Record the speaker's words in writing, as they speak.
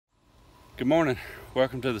Good morning.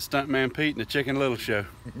 Welcome to the Stuntman Pete and the Chicken Little Show.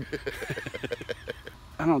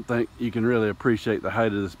 I don't think you can really appreciate the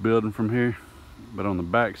height of this building from here, but on the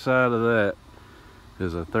back side of that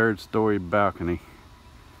is a 3rd-story balcony.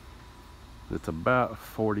 It's about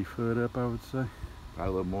 40 foot up, I would say. Probably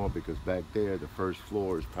a little more, because back there, the first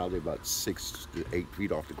floor is probably about 6 to 8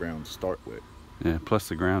 feet off the ground to start with. Yeah, plus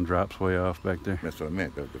the ground drops way off back there. That's what I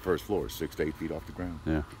meant. The first floor is 6 to 8 feet off the ground.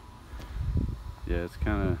 Yeah. Yeah,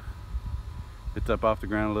 it's up off the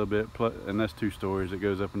ground a little bit, and that's 2 stories. It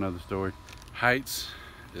goes up another story. Heights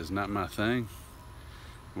is not my thing.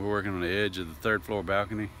 We're working on the edge of the 3rd floor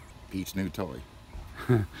balcony. Each new toy.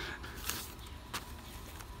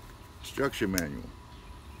 Structure manual.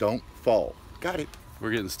 Don't fall. Got it.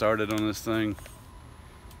 We're getting started on this thing.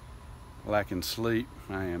 Lacking sleep.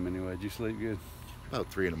 I am anyway. Did you sleep good? About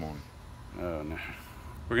 3 in the morning. Oh no.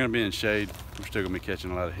 We're gonna be in shade. We're still gonna be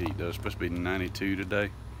catching a lot of heat though. It's supposed to be 92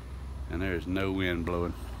 today, and there is no wind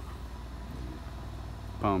blowing.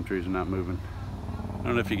 Palm trees are not moving. I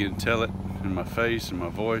don't know if you can tell it in my face and my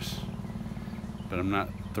voice, but I'm not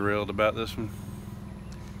thrilled about this one.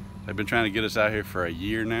 They've been trying to get us out here for a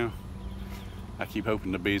year now. I keep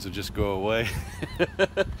hoping the bees will just go away.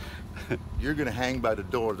 You're gonna hang by the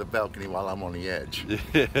door of the balcony while I'm on the edge.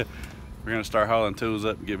 Yeah. We're gonna start hauling tools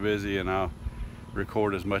up and get busy, and I'll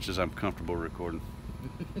record as much as I'm comfortable recording.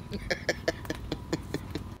 Well,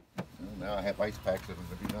 now I have ice packs that are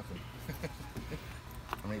gonna do nothing.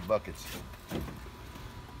 How many buckets?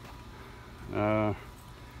 I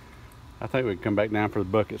think we can come back down for the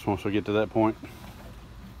buckets once we get to that point.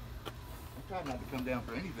 I try not to come down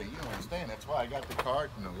for anything. You don't understand. That's why I got the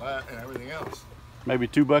cart and the light and everything else. Maybe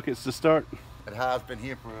 2 buckets to start. That hive's been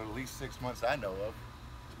here for at least 6 months I know of.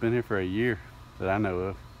 It's been here for a year that I know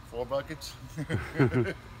of. 4 buckets?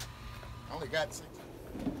 I only got 6.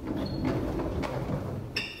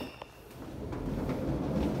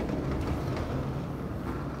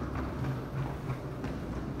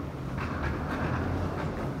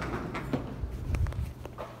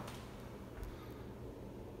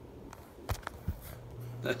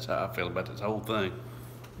 That's how I feel about this whole thing.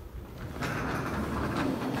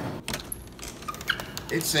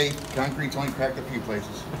 It's safe. Concrete's only cracked a few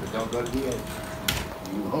places, but don't go to the edge.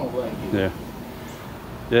 You won't like it. Yeah.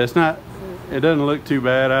 Yeah, it doesn't look too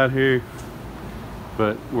bad out here,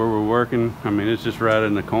 but where we're working, I mean, it's just right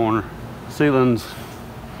in the corner. Ceiling's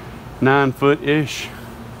 9 foot-ish,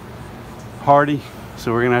 hardy,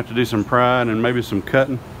 so we're gonna have to do some prying and maybe some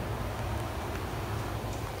cutting.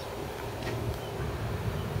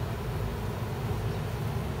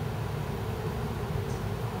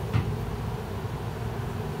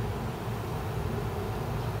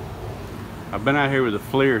 I've been out here with a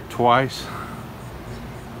FLIR twice.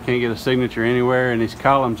 Can't get a signature anywhere, and these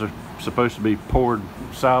columns are supposed to be poured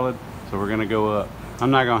solid, so we're gonna go up.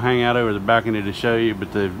 I'm not gonna hang out over the balcony to show you,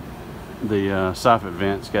 but the soffit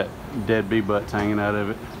vent's got dead bee butts hanging out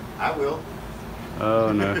of it. I will.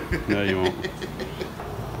 Oh no, no you won't.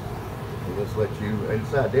 We'll just let you,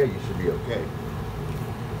 inside there you should be okay.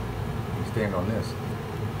 You stand on this.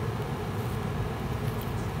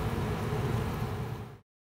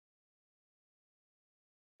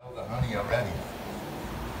 The honey already.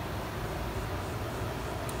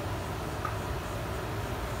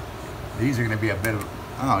 These are going to be a bit of,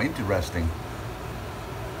 oh, interesting.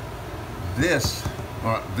 This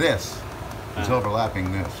is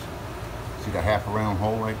overlapping this. See the half a round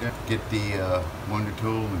hole right there? Get the wonder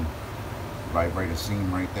tool and vibrate a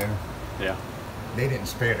seam right there. Yeah. They didn't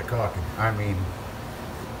spare the caulking. I mean,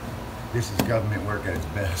 this is government work at its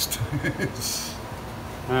best.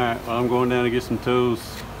 All right, well, I'm going down to get some tools.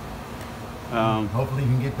 Hopefully you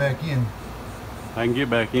can get back in. I can get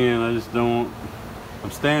back in, I just don't.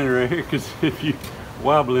 I'm standing right here because if you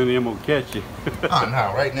wobble any, I'm gonna catch you. Oh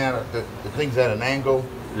no, right now the thing's at an angle,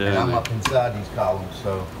 yeah, and I'm up inside these columns,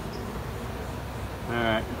 so.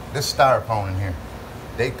 Alright. This styrofoam in here.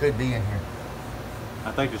 They could be in here.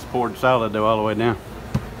 I think it's poured solid though all the way down.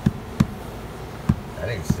 That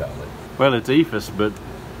ain't solid. Well, it's ephes, but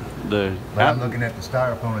I'm looking at the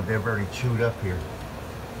styrofoam that they've already chewed up here.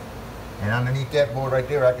 And underneath that board right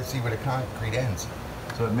there, I can see where the concrete ends.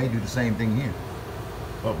 So it may do the same thing here.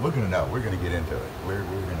 But we're gonna know. We're gonna get into it. We're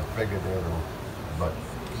gonna figure it out. But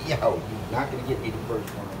yo, you're not gonna get me the first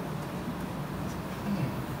one.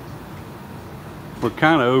 We're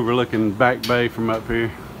kind of overlooking Back Bay from up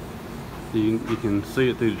here. You can see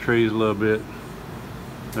it through the trees a little bit.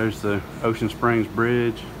 There's the Ocean Springs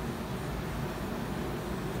Bridge.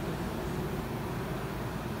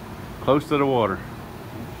 Close to the water.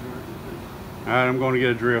 All right, I'm going to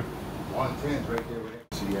get a drill. 110's right there with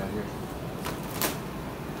see out here.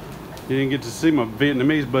 You didn't get to see my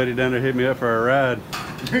Vietnamese buddy down there hit me up for a ride.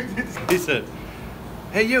 He said,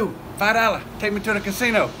 "Hey you, $5, take me to the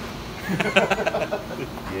casino."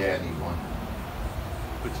 Yeah, I need one.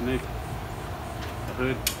 What you need? A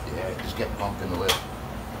hood? Yeah, it just get bumped in the lip.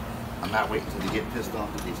 I'm not waiting until they get pissed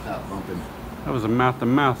off that they stop bumping. That was a mouth to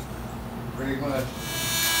mouth. Pretty much.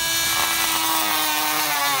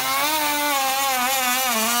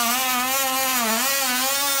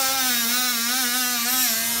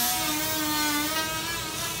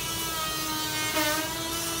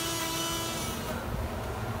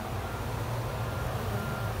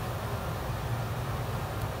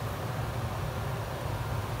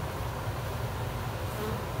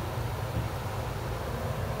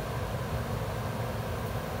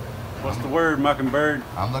 What's the word, Mockingbird?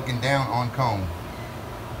 I'm looking down on comb.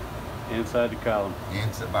 Inside the column.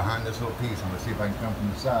 And sit behind this little piece. I'm gonna see if I can come from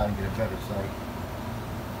the side and get a better sight.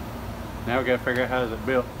 Now we gotta figure out how is it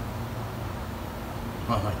built.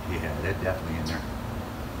 Oh yeah, they're definitely in there.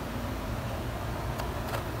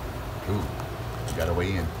 Ooh, got a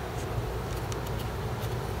way in.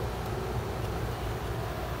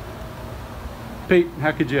 Pete,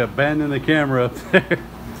 how could you abandon the camera up there?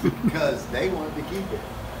 Because they wanted to keep it.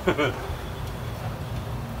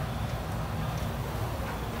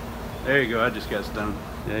 There you go, I just got stoned.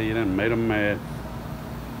 Yeah, you done made them mad.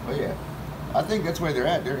 Oh yeah, I think that's where they're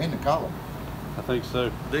at. They're in the column. I think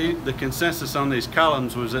so. The consensus on these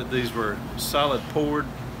columns was that these were solid poured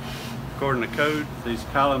according to code. These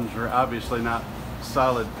columns are obviously not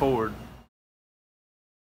solid poured.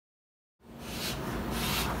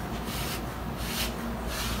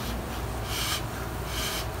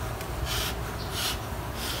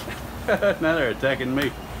 Now they're attacking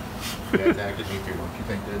me. They're attacking me too, don't you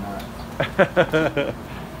think they're not?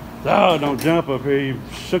 Oh, don't jump up here. You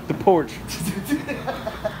shook the porch.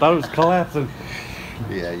 Thought it was collapsing.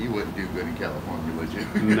 Yeah, you wouldn't do good in California, would you?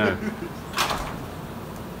 No.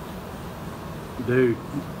 Dude,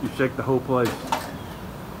 you shake the whole place.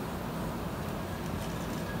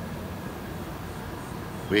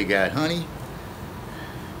 We got honey.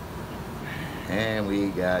 And we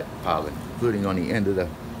got pollen, including on the end of the,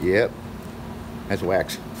 yep, that's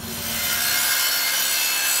wax.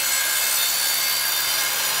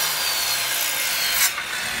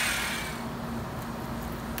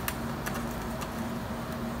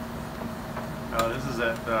 Oh, this is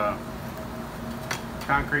that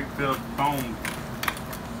concrete filled foam.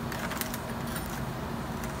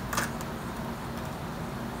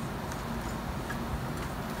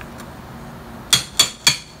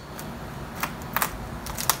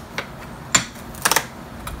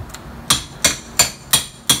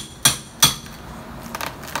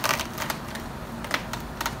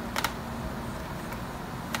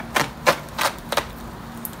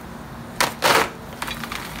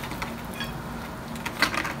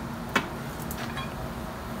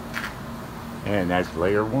 And that's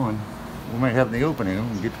layer one. We might have the opening.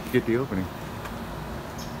 We'll get the opening.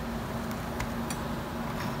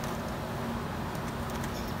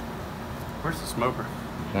 Where's the smoker?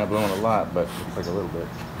 It's not blowing a lot, but looks like a little bit.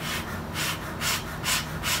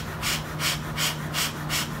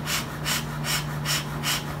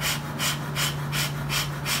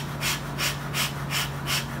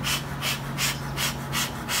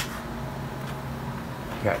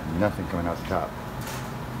 Got nothing coming out the top.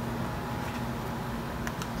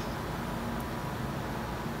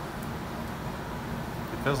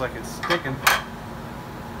 It feels like it's sticking.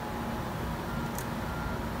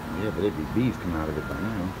 Yeah, but there'd be bees coming out of it by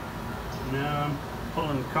now. No, I'm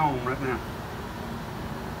pulling the comb right now.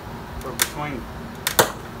 Or between.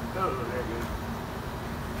 Oh, there you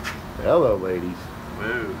go. Hello, ladies.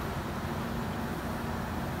 Whoa.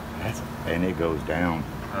 And it goes down.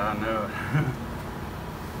 I know it.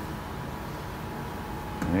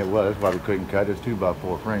 And it was. That's why we couldn't cut. It's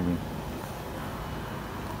 2x4 framing.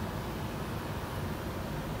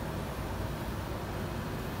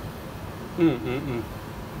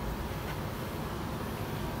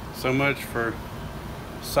 So much for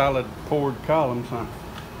solid poured columns, huh?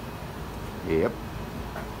 Yep.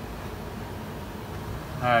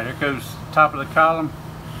 All right, here goes top of the column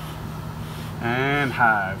and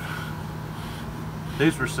hive.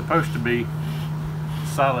 These were supposed to be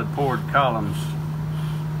solid poured columns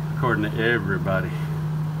according to everybody,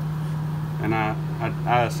 and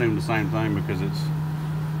I assumed the same thing because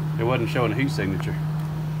it wasn't showing a heat signature.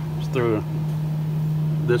 Just threw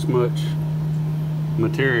this much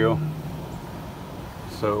material,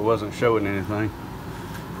 so it wasn't showing anything,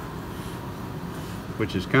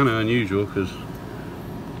 which is kind of unusual because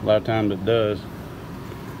a lot of times it does.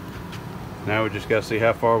 Now we just got to see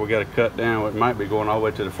how far we got to cut down. It might be going all the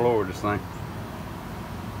way to the floor with this thing.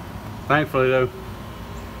 Thankfully though,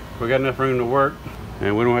 we got enough room to work,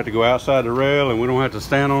 and we don't have to go outside the rail, and we don't have to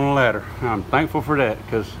stand on a ladder. I'm thankful for that,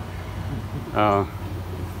 because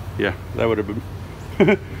yeah, that would have been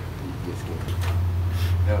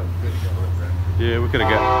yeah, we could have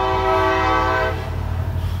got.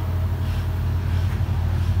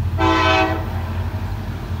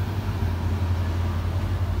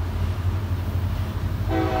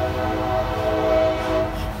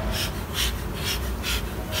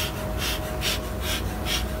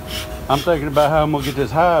 I'm thinking about how I'm gonna get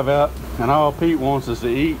this hive out, and all Pete wants is to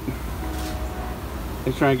eat.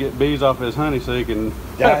 He's trying to get bees off his honey so he can.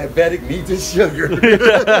 Diabetic needs his sugar.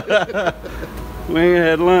 We ain't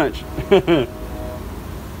had lunch.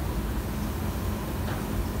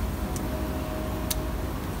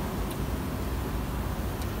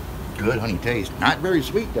 Good honey taste. Not very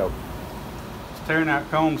sweet though. Just tearing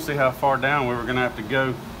out comb to see how far down we were gonna have to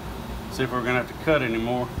go. See if we we're gonna have to cut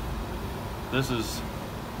anymore. This is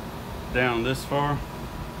down this far,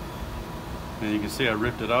 and you can see I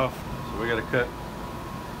ripped it off, so we got to cut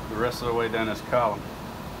the rest of the way down this column.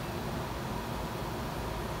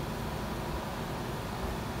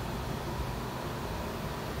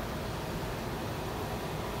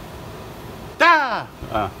 Ah!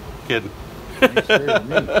 Ah, kidding. You scared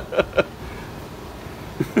me.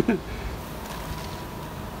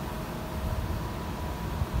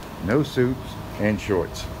 No suits and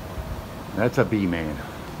shorts. That's a bee man.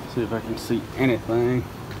 See if I can see anything.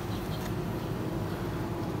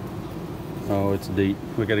 Oh, it's deep.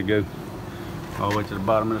 We gotta go all the way to the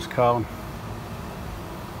bottom of this column.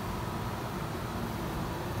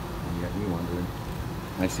 You got me wondering.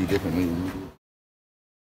 I see differently than you do.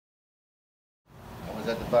 I was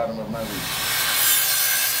at the bottom of my reach.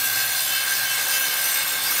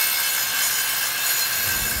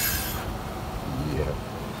 Yeah.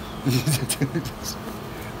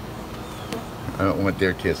 I don't want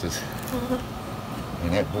their kisses.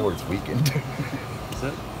 And that board's weakened. Is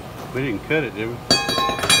that? We didn't cut it, did we?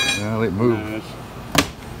 Well, it moved. No,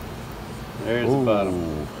 there's the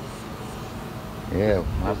bottom. Yeah.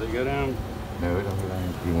 Does it go down? No, it don't go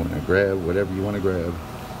down. You want to grab whatever you want to grab.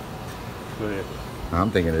 Go ahead. I'm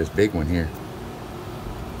thinking of this big one here.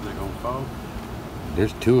 They're gonna fall?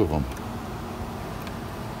 There's two of them.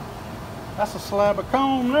 That's a slab of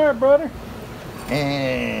comb there, brother.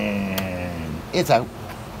 And it's out.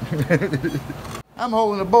 I'm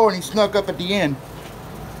holding the board and he snuck up at the end.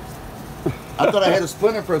 I thought I had a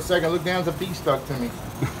splinter for a second. I looked down, there's a bee stuck to me.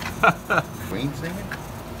 Queen singing?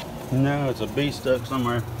 No, it's a bee stuck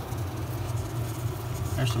somewhere.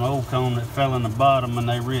 There's some old comb that fell in the bottom and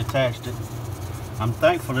they reattached it. I'm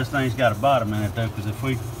thankful this thing's got a bottom in it though, because if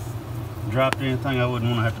we dropped anything, I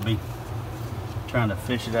wouldn't want to have to be trying to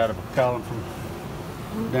fish it out of a column from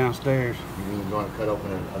downstairs. You mean going to cut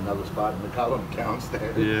open another spot in the column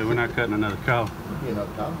downstairs? Yeah, we're not cutting another column. Be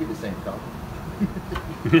another column, be the same column.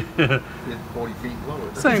 It's 40 feet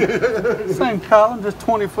lower. Same column, just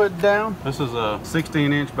 20 foot down. This is a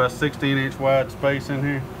 16 inch by 16 inch wide space in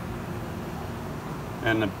here.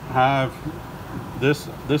 And the hive, this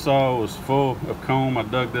all was full of comb. I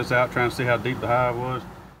dug this out trying to see how deep the hive was.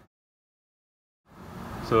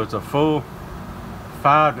 So it's a full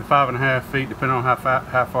 5 to 5.5 feet, depending on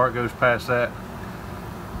how far it goes past that.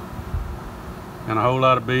 And a whole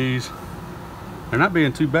lot of bees. They're not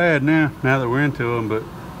being too bad now that we're into them, but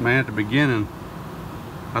man, at the beginning,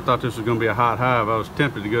 I thought this was gonna be a hot hive. I was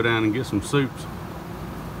tempted to go down and get some soups,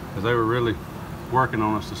 because they were really working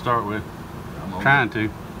on us to start with.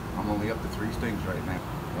 I'm only up to 3 stings right now.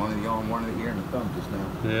 One in the arm, one in the ear, and a thumb just now.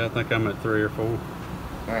 Yeah, I think I'm at 3 or 4. All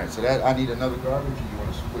right, so that I need another garbage, or you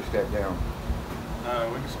want to squish that down? No,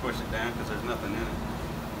 we can squish it down because there's nothing in it.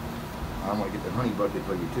 I'm gonna get the honey bucket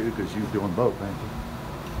for you too, because you're doing both, ain't you?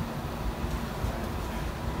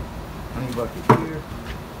 Honey bucket here.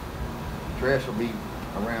 Trash will be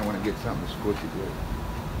around when I get something to squish it with.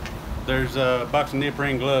 There's a box of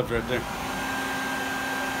neoprene gloves right there.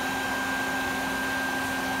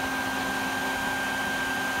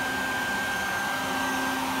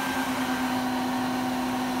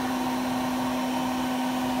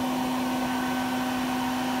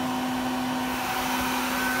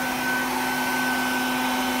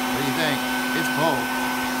 What do you think? It's full.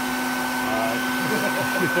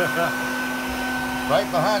 Right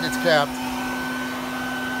behind it's capped.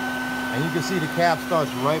 And you can see the cap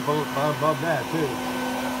starts right above that too.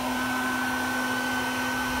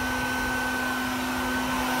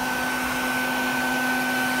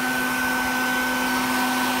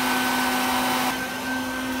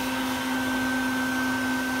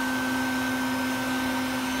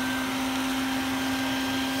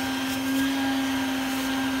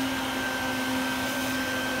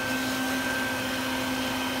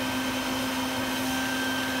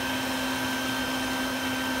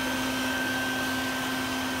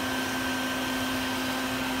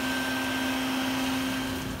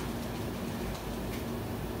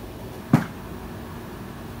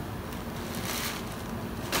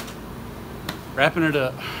 Wrapping it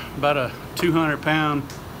up. About a 200-pound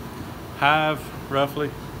hive, roughly.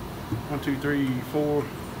 1, 2, 3, 4.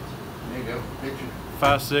 There you go. Picture.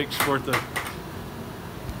 5, 6 worth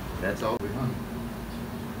of. That's all we hung.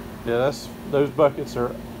 Yeah, those buckets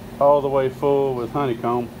are all the way full with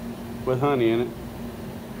honeycomb, with honey in it.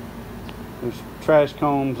 There's trash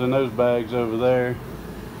combs in those bags over there,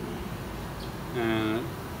 and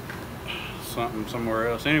something somewhere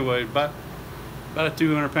else. Anyway, about a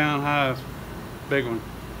 200-pound hive, big one,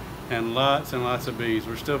 and lots of bees.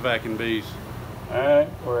 We're still vacuuming bees. All right,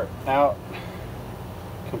 we're out,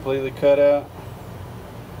 completely cut out.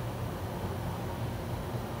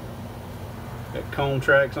 Got comb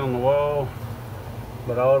tracks on the wall,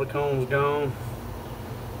 but all the comb's gone,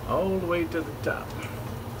 all the way to the top.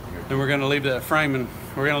 Then we're gonna leave that framing,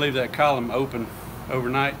 we're gonna leave that column open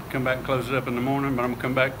overnight, come back and close it up in the morning, but I'm gonna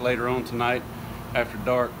come back later on tonight after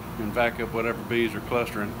dark and vac up whatever bees are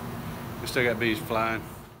clustering. We still got bees flying.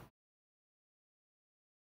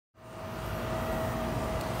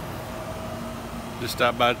 Just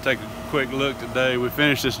stopped by to take a quick look today. We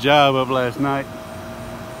finished this job up last night.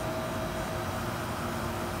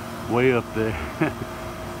 Way up there.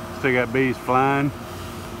 Still got bees flying.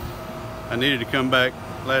 I needed to come back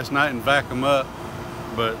last night and vac them up,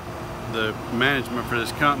 but the management for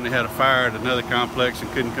this company had a fire at another complex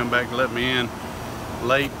and couldn't come back to let me in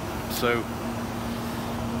late, so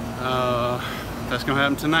that's gonna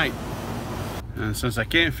happen tonight. And since I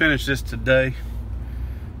can't finish this today,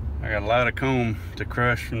 I got a lot of comb to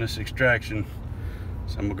crush from this extraction,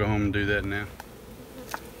 so I'm gonna go home and do that now.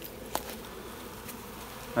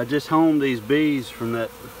 I just homed these bees from that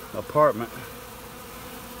apartment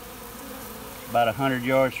about 100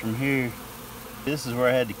 yards from here. This is where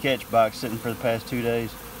I had the catch box sitting for the past 2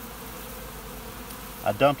 days.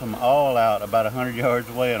 I dumped them all out about 100 yards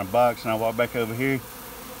away in a box, and I walked back over here.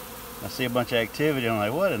 I see a bunch of activity, and I'm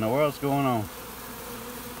like, what in the world's going on?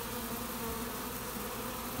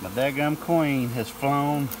 My daggum queen has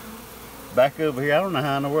flown back over here. I don't know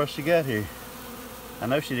how in the world she got here. I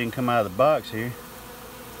know she didn't come out of the box here.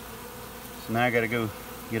 So now I gotta go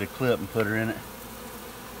get a clip and put her in it.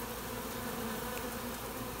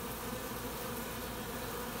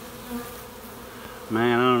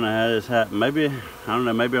 Man, I don't know how this happened. Maybe, I don't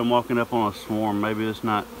know, maybe I'm walking up on a swarm. Maybe it's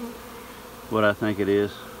not what I think it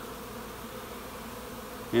is.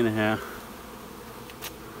 Anyhow.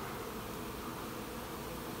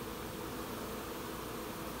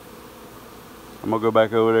 I'm gonna go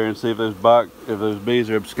back over there and see if those bees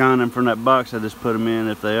are absconding from that box I just put them in.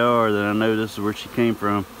 If they are, then I know this is where she came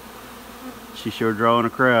from. She's sure drawing a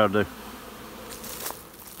crowd though.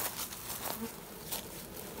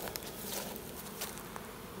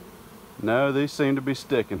 No, these seem to be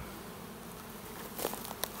sticking.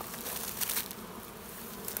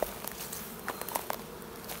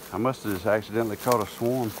 I must have just accidentally caught a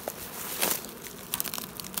swarm.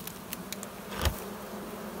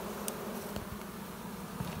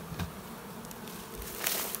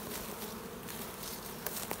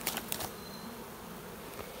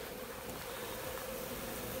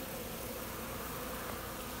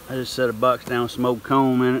 I just set a box down with some old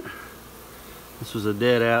comb in it. This was a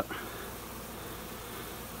dead out.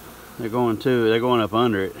 They're going up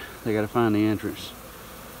under it. They gotta find the entrance.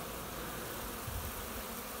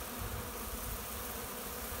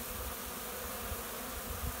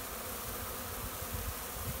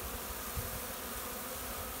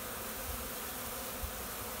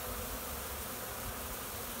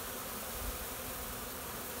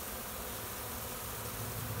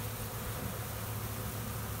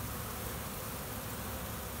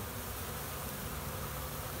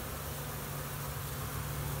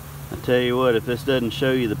 Tell you what, if this doesn't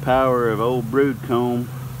show you the power of old brood comb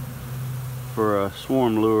for a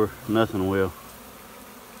swarm lure, nothing will.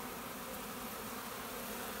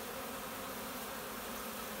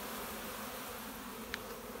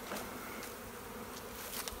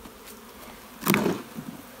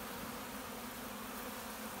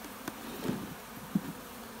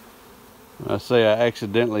 I say I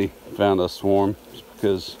accidentally found a swarm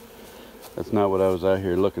because that's not what I was out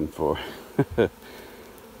here looking for.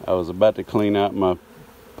 I was about to clean out my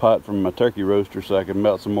pot from my turkey roaster so I could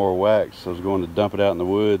melt some more wax. I was going to dump it out in the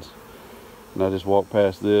woods, and I just walked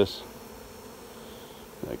past this.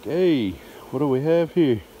 Like, hey, what do we have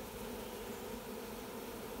here?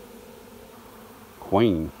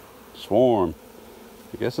 Queen, swarm.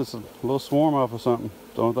 I guess it's a little swarm off of something.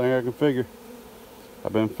 It's the only thing I can figure.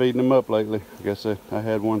 I've been feeding them up lately. I guess I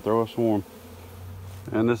had one throw a swarm.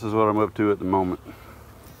 And this is what I'm up to at the moment.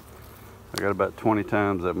 I got about 20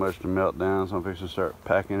 times that much to melt down, so I'm fixing to start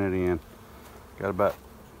packing it in. Got about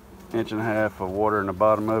 1.5 inches of water in the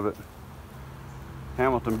bottom of it.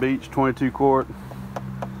 Hamilton Beach 22 quart.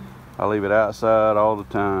 I leave it outside all the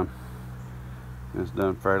time. It's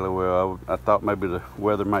done fairly well. I thought maybe the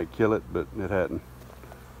weather might kill it, but it hadn't.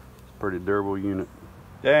 It's a pretty durable unit.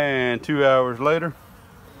 And 2 hours later,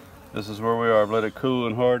 this is where we are. I've let it cool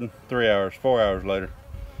and harden. 3 hours, 4 hours later.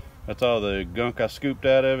 That's all the gunk I scooped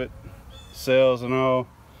out of it, cells and all.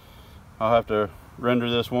 I'll have to render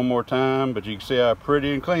this one more time, but you can see how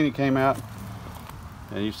pretty and clean it came out.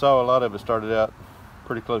 And you saw a lot of it started out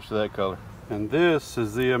pretty close to that color. And this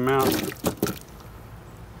is the amount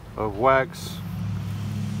of wax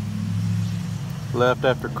left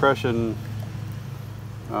after crushing.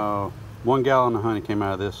 1 gallon of honey came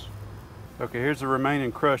out of this. Okay, here's the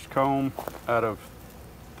remaining crushed comb out of,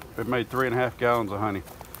 it made 3.5 gallons of honey.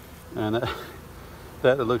 And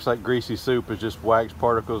that looks like greasy soup is just wax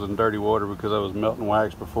particles and dirty water because I was melting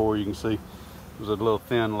wax before. You can see there's a little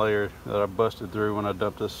thin layer that I busted through when I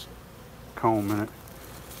dumped this comb in it.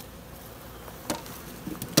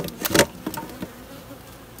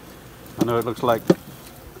 I know it looks like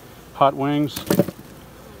hot wings,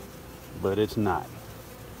 but it's not.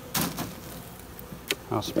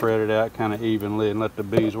 I'll spread it out kind of evenly and let the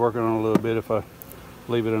bees work on it a little bit. If I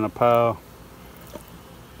leave it in a pile,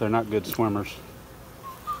 they're not good swimmers.